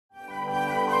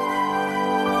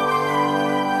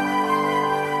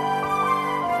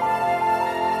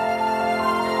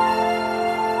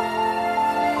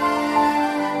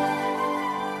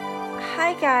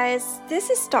listeners, this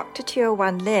is Dr. Teo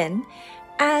Wan Lin,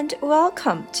 and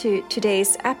welcome to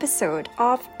today's episode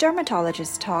of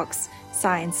Dermatologist Talks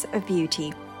Science of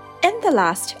Beauty. In the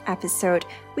last episode,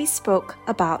 we spoke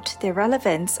about the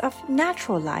relevance of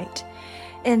natural light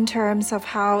in terms of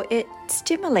how it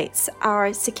stimulates our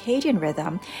circadian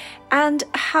rhythm and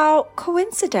how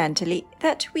coincidentally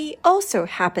that we also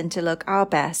happen to look our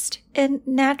best in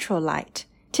natural light.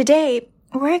 Today,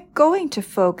 we're going to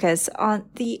focus on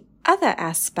the other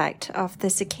aspect of the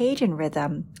circadian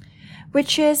rhythm,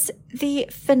 which is the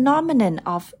phenomenon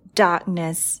of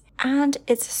darkness and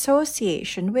its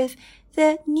association with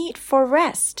the need for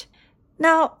rest.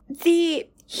 Now, the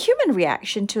human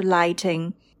reaction to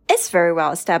lighting is very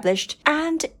well established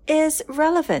and is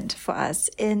relevant for us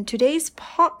in today's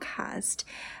podcast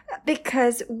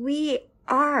because we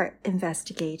are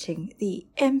investigating the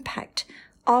impact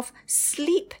of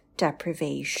sleep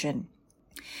deprivation.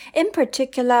 In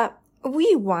particular,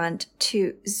 we want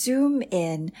to zoom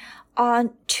in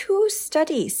on two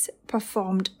studies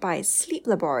performed by sleep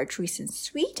laboratories in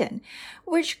Sweden,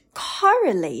 which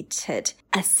correlated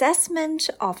assessment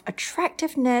of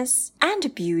attractiveness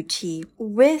and beauty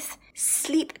with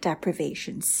sleep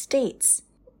deprivation states.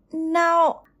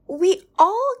 Now, we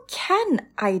all can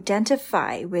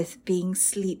identify with being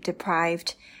sleep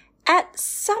deprived at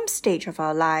some stage of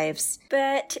our lives,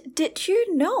 but did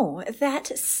you know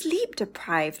that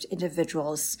sleep-deprived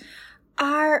individuals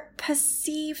are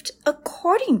perceived,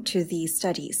 according to these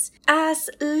studies,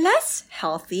 as less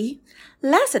healthy,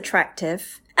 less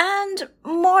attractive, and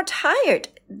more tired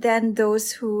than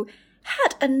those who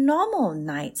had a normal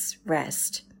night's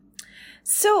rest?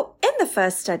 So, in the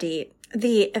first study,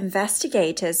 the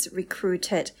investigators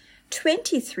recruited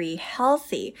 23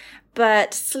 healthy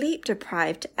but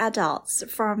sleep-deprived adults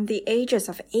from the ages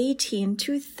of 18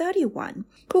 to 31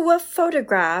 who were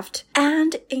photographed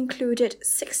and included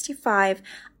 65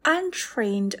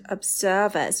 untrained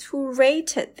observers who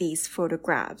rated these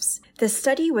photographs. The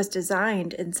study was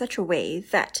designed in such a way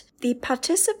that the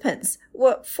participants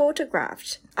were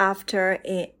photographed after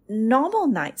a normal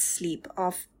night's sleep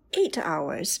of 8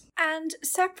 hours and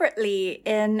separately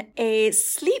in a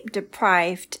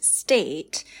sleep-deprived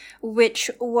state, which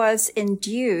was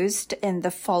induced in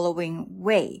the following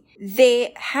way.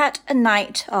 They had a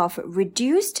night of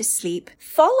reduced sleep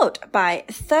followed by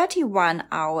 31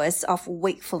 hours of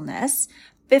wakefulness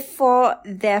before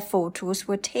their photos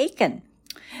were taken.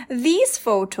 These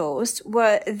photos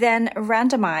were then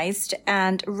randomized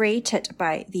and rated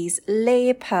by these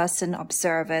layperson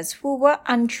observers who were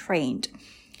untrained.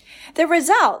 The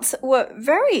results were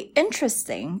very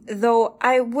interesting, though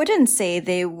I wouldn't say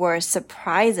they were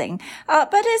surprising, but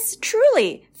it's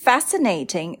truly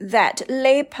fascinating that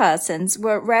laypersons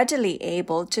were readily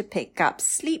able to pick up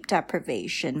sleep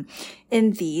deprivation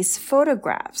in these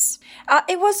photographs.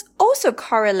 It was also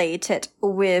correlated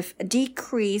with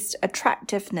decreased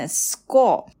attractiveness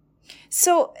score.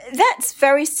 So that's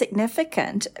very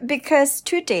significant because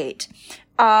to date,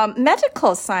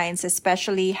 medical science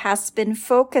especially has been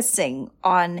focusing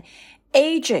on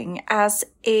aging as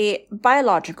a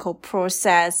biological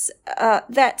process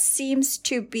that seems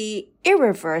to be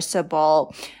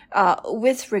irreversible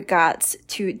with regards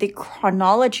to the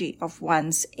chronology of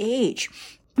one's age.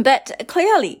 But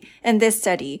clearly, in this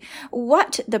study,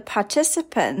 what the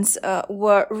participants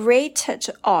were rated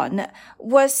on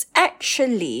was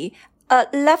actually a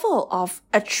level of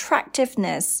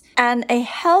attractiveness and a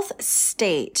health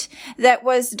state that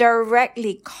was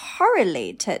directly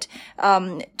correlated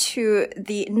to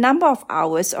the number of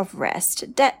hours of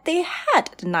rest that they had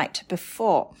the night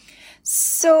before.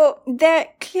 So there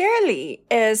clearly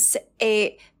is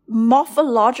a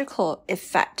morphological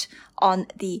effect on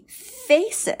the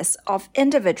faces of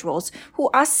individuals who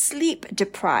are sleep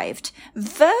deprived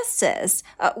versus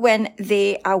when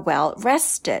they are well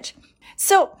rested.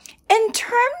 So, in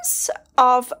terms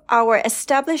of our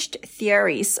established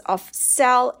theories of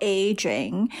cell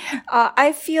aging,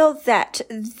 I feel that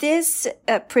this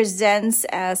presents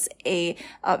as a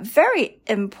very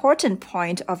important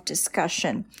point of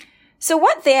discussion. So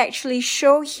what they actually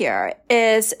show here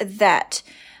is that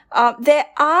there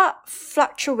are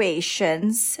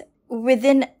fluctuations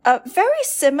within a very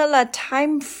similar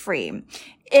time frame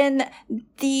in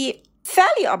the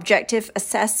fairly objective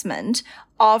assessment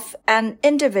of an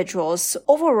individual's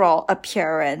overall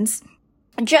appearance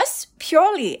just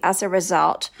purely as a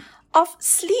result of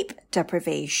sleep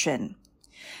deprivation.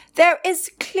 There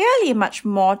is clearly much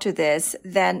more to this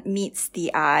than meets the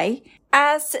eye,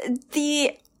 as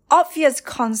the obvious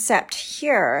concept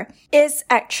here is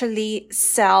actually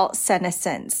cell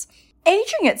senescence.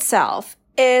 Aging itself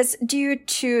is due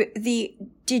to the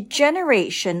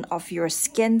degeneration of your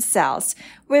skin cells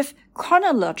with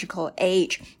chronological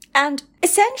age. And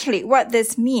essentially what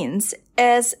this means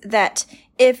is that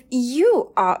if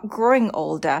you are growing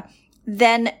older,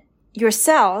 then your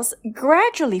cells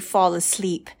gradually fall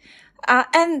asleep.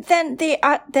 And then they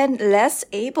are then less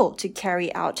able to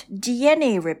carry out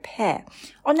DNA repair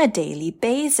on a daily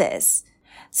basis.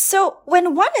 So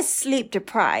when one is sleep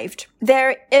deprived,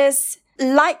 there is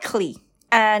likely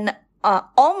an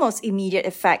almost immediate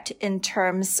effect in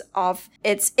terms of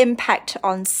its impact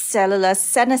on cellular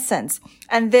senescence.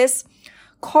 And this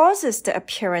causes the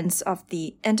appearance of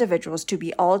the individuals to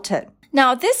be altered.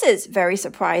 Now, this is very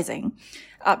surprising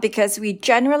because we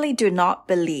generally do not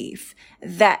believe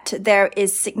that there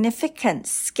is significant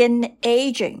skin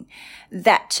aging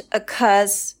that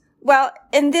occurs, well,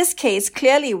 in this case,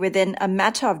 clearly within a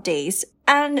matter of days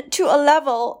and to a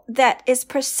level that is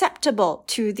perceptible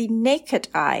to the naked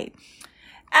eye.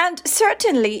 And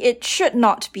certainly it should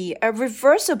not be a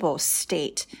reversible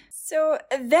state. So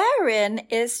therein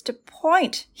is the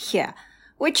point here,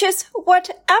 which is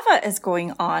whatever is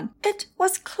going on, it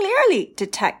was clearly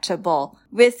detectable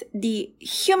with the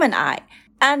human eye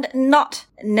and not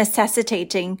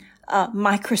necessitating a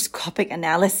microscopic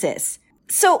analysis.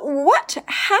 So what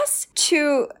has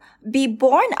to be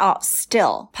borne out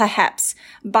still, perhaps,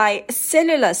 by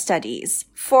cellular studies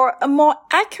for a more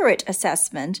accurate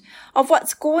assessment of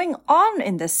what's going on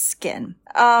in the skin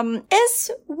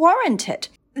is warranted.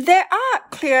 There are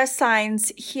clear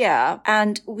signs here,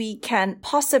 and we can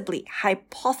possibly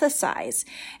hypothesize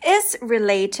is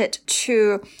related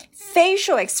to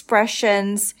facial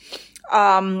expressions.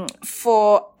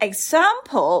 For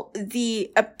example,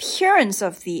 the appearance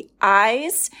of the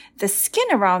eyes, the skin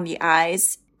around the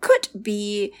eyes could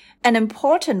be an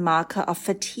important marker of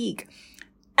fatigue.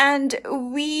 And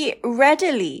we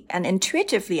readily and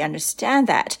intuitively understand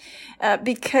that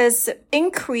because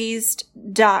increased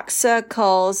dark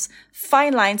circles,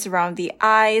 fine lines around the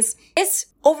eyes is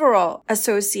overall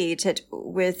associated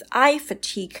with eye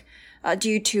fatigue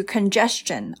due to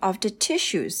congestion of the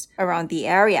tissues around the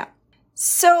area.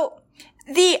 So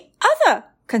the other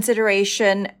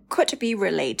consideration could be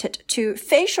related to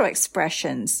facial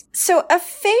expressions. So a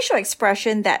facial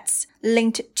expression that's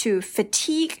linked to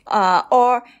fatigue,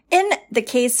 or in the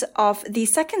case of the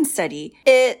second study,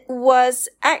 it was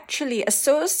actually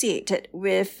associated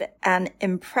with an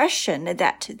impression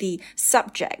that the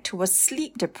subject was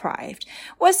sleep deprived,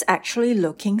 was actually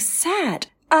looking sad.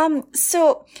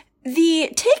 So the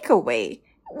takeaway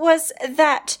was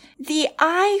that the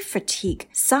eye fatigue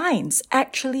signs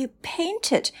actually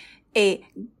painted a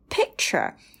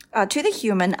picture to the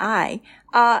human eye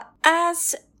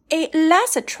as a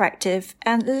less attractive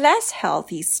and less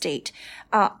healthy state.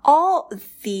 All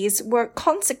these were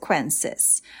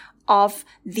consequences of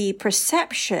the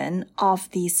perception of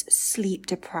these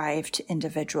sleep-deprived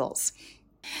individuals.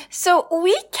 So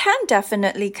we can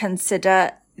definitely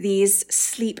consider these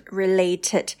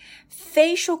sleep-related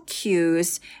facial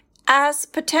cues as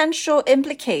potential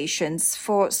implications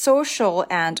for social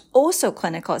and also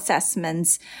clinical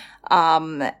assessments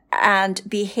and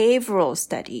behavioral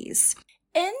studies.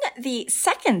 In the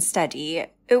second study,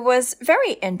 it was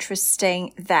very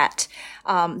interesting that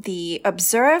the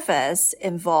observers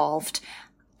involved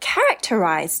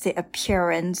characterized the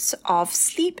appearance of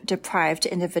sleep-deprived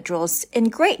individuals in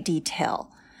great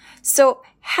detail. So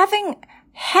having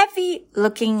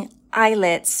heavy-looking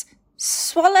eyelids,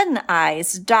 swollen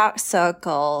eyes, dark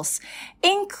circles,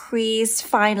 increased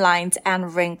fine lines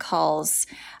and wrinkles,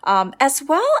 as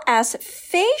well as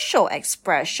facial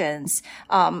expressions,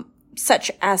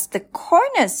 such as the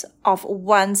corners of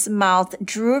one's mouth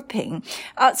drooping.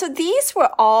 So these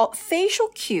were all facial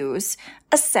cues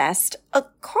assessed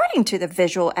according to the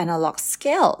visual analog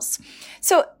scales.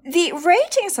 So the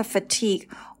ratings of fatigue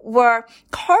were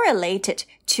correlated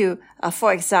to,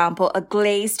 for example, a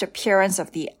glazed appearance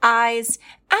of the eyes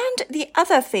and the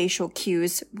other facial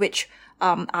cues which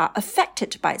are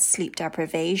affected by sleep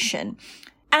deprivation.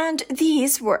 And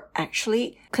these were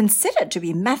actually considered to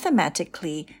be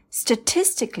mathematically,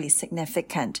 statistically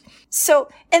significant. So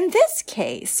in this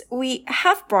case, we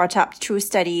have brought up two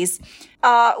studies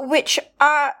which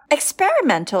are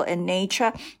experimental in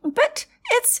nature, but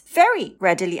it's very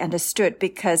readily understood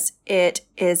because it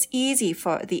is easy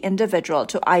for the individual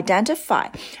to identify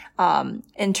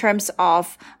in terms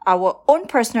of our own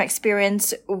personal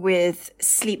experience with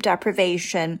sleep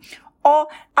deprivation or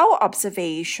our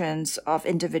observations of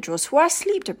individuals who are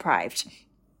sleep deprived.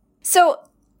 So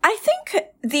I think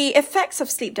the effects of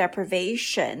sleep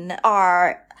deprivation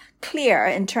are clear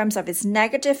in terms of its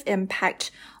negative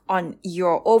impact on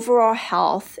your overall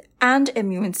health and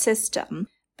immune system.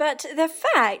 But the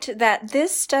fact that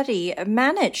this study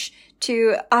managed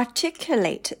to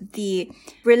articulate the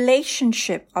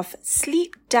relationship of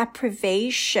sleep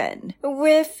deprivation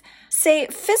with, say,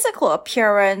 physical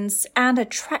appearance and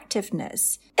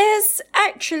attractiveness is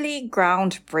actually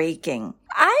groundbreaking.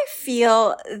 I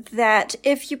feel that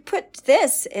if you put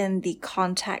this in the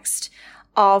context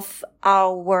of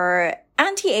our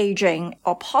anti-aging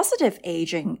or positive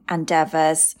aging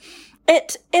endeavors,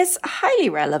 it is highly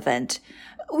relevant.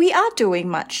 We are doing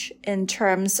much in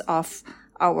terms of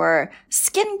our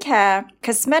skincare,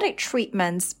 cosmetic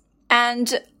treatments,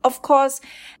 and of course,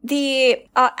 the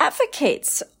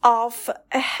advocates of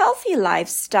a healthy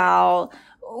lifestyle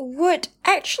would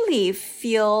actually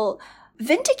feel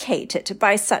vindicated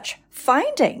by such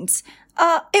findings.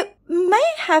 It may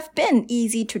have been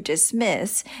easy to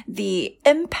dismiss the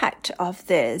impact of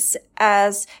this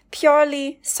as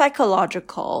purely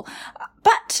psychological,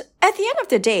 but at the end of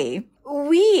the day,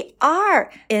 we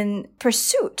are in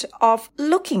pursuit of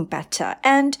looking better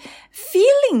and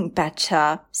feeling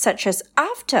better, such as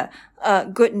after a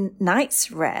good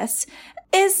night's rest,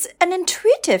 is an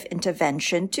intuitive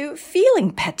intervention to feeling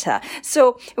better.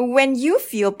 So when you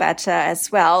feel better as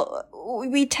well,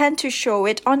 we tend to show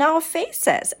it on our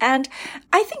faces. And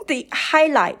I think the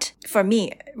highlight for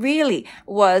me really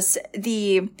was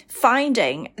the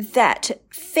finding that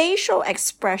facial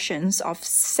expressions of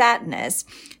sadness,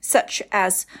 such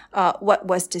as what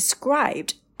was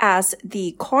described as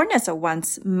the corners of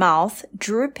one's mouth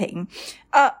drooping,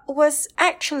 was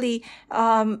actually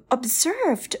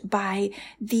observed by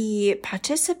the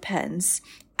participants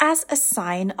as a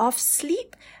sign of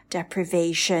sleep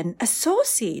deprivation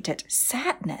associated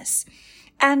sadness.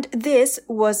 And this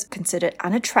was considered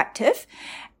unattractive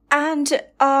and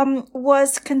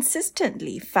was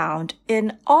consistently found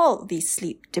in all these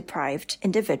sleep-deprived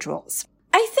individuals.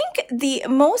 I think the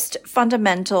most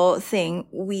fundamental thing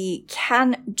we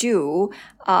can do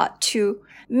to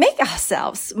make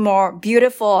ourselves more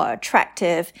beautiful or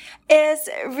attractive is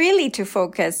really to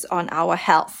focus on our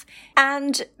health.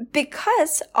 And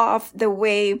because of the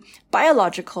way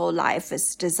biological life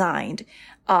is designed,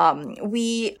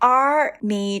 we are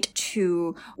made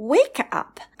to wake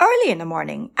up early in the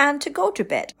morning and to go to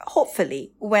bed,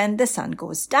 hopefully, when the sun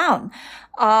goes down.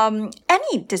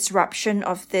 Any disruption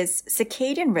of this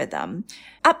circadian rhythm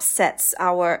upsets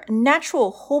our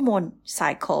natural hormone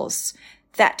cycles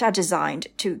that are designed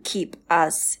to keep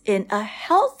us in a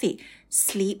healthy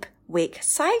sleep-wake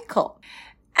cycle.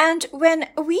 And when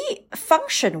we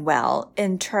function well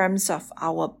in terms of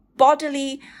our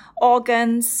bodily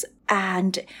organs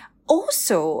and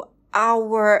also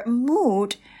our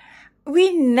mood,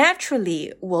 we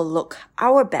naturally will look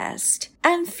our best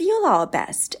and feel our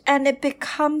best, and it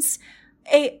becomes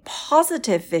a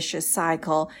positive vicious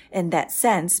cycle in that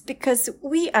sense because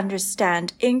we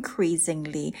understand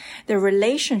increasingly the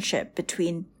relationship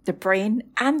between the brain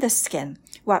and the skin,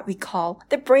 what we call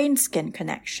the brain-skin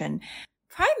connection,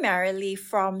 primarily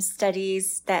from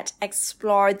studies that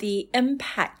explore the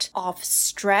impact of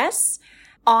stress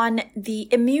on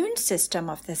the immune system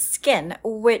of the skin,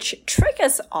 which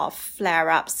triggers off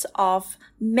flare-ups of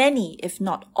many, if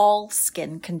not all,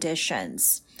 skin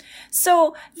conditions.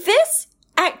 So this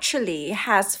actually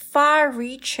has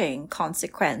far-reaching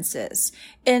consequences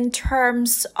in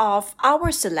terms of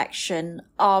our selection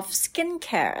of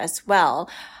skincare as well.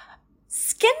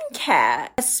 Skincare,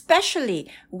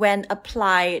 especially when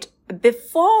applied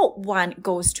before one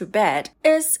goes to bed,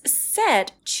 is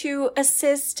said to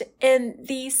assist in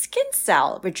the skin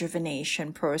cell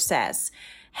rejuvenation process.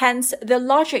 Hence, the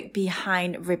logic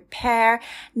behind repair,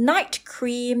 night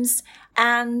creams,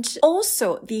 and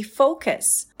also the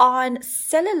focus on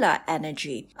cellular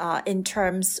energy in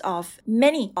terms of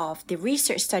many of the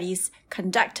research studies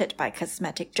conducted by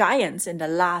cosmetic giants in the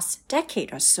last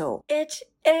decade or so. It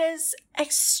is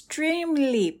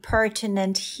extremely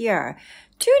pertinent here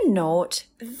to note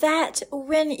that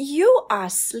when you are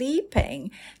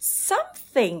sleeping,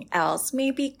 something else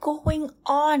may be going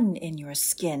on in your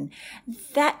skin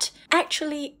that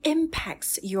actually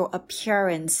impacts your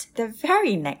appearance the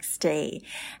very next day.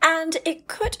 And it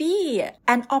could be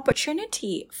an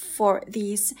opportunity for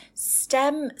these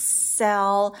stem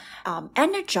cell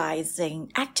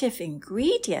energizing active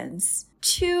ingredients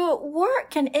to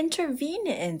work and intervene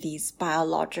in these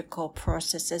biological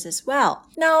processes as well.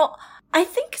 Now, I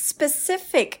think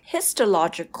specific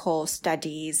histological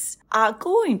studies are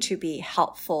going to be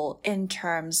helpful in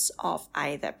terms of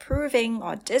either proving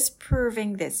or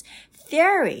disproving this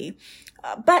theory.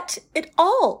 But it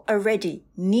all already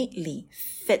neatly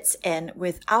fits in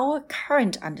with our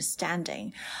current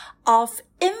understanding of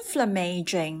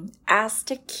inflammaging as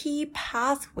the key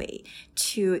pathway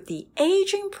to the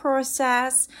aging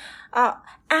process,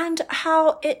 and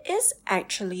how it is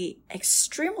actually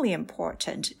extremely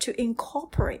important to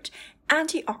incorporate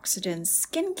antioxidant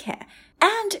skincare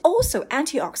and also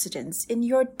antioxidants in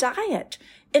your diet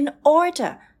in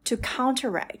order to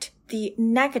counteract the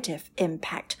negative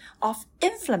impact of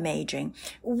inflammaging,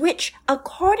 which,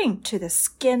 according to the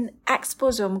skin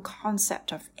exposome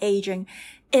concept of aging,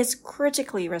 is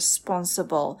critically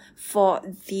responsible for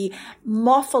the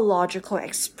morphological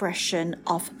expression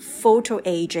of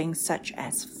photoaging, such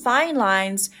as fine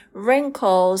lines,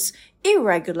 wrinkles,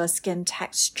 irregular skin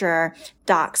texture,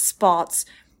 dark spots.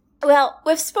 Well,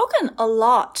 we've spoken a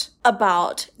lot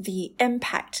about the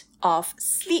impact of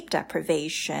sleep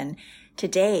deprivation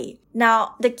today.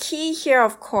 Now, the key here,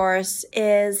 of course,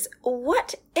 is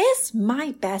what is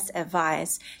my best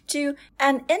advice to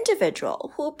an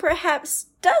individual who perhaps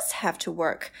does have to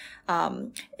work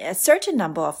a certain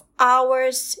number of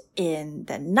hours in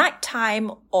the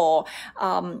nighttime or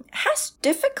has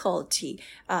difficulty,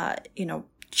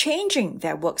 changing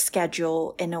their work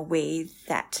schedule in a way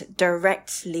that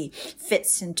directly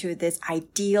fits into this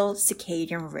ideal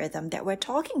circadian rhythm that we're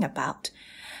talking about.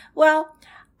 Well,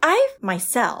 I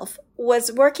myself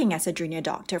was working as a junior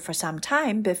doctor for some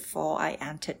time before I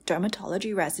entered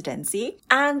dermatology residency,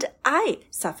 and I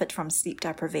suffered from sleep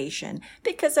deprivation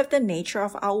because of the nature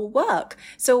of our work.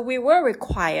 So we were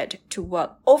required to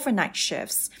work overnight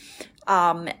shifts,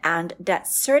 and that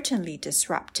certainly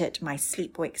disrupted my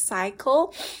sleep-wake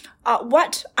cycle.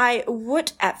 What I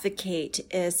would advocate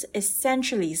is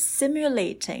essentially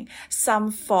simulating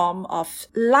some form of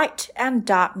light and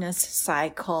darkness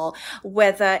cycle,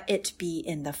 whether it be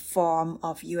in the form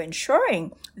of you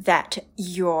ensuring that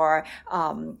your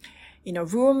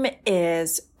room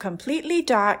is completely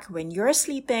dark when you're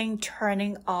sleeping,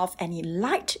 turning off any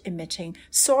light emitting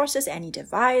sources, any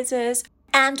devices,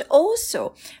 and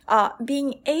also,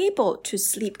 being able to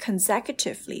sleep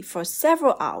consecutively for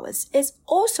several hours is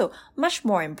also much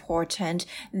more important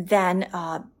than,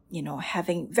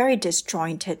 having very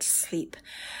disjointed sleep.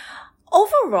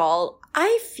 Overall,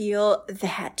 I feel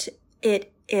that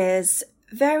it is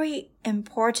very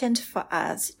important for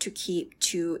us to keep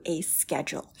to a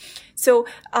schedule. So,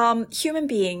 human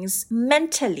beings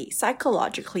mentally,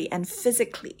 psychologically, and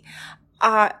physically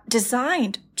are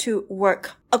designed to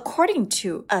work according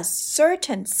to a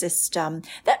certain system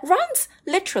that runs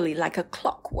literally like a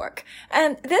clockwork.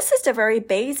 And this is the very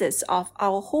basis of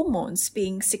our hormones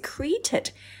being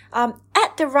secreted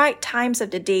at the right times of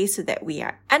the day so that we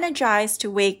are energized to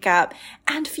wake up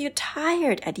and feel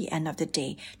tired at the end of the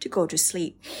day to go to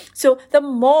sleep. So the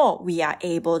more we are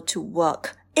able to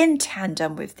work in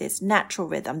tandem with this natural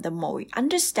rhythm, the more we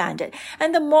understand it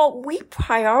and the more we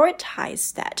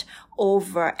prioritize that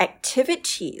over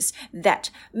activities that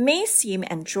may seem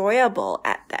enjoyable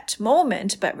at that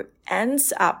moment but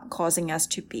ends up causing us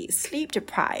to be sleep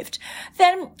deprived,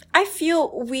 then I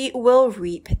feel we will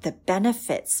reap the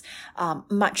benefits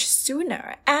much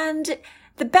sooner. And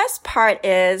the best part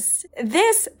is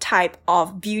this type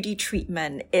of beauty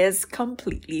treatment is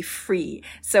completely free.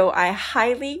 So I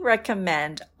highly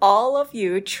recommend all of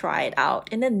you try it out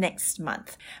in the next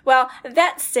month. Well,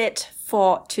 that's it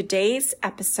for today's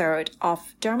episode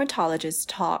of Dermatologist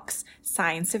Talks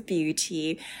Science of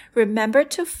Beauty. Remember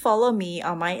to follow me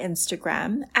on my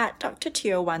Instagram at Dr.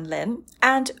 Teo Wan Lin,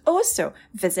 and also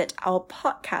visit our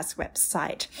podcast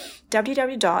website,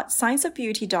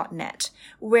 www.scienceofbeauty.net,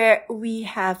 where we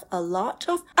have a lot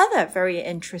of other very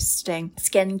interesting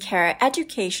skincare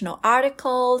educational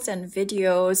articles and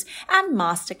videos and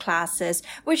masterclasses,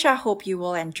 which I hope you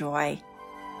will enjoy.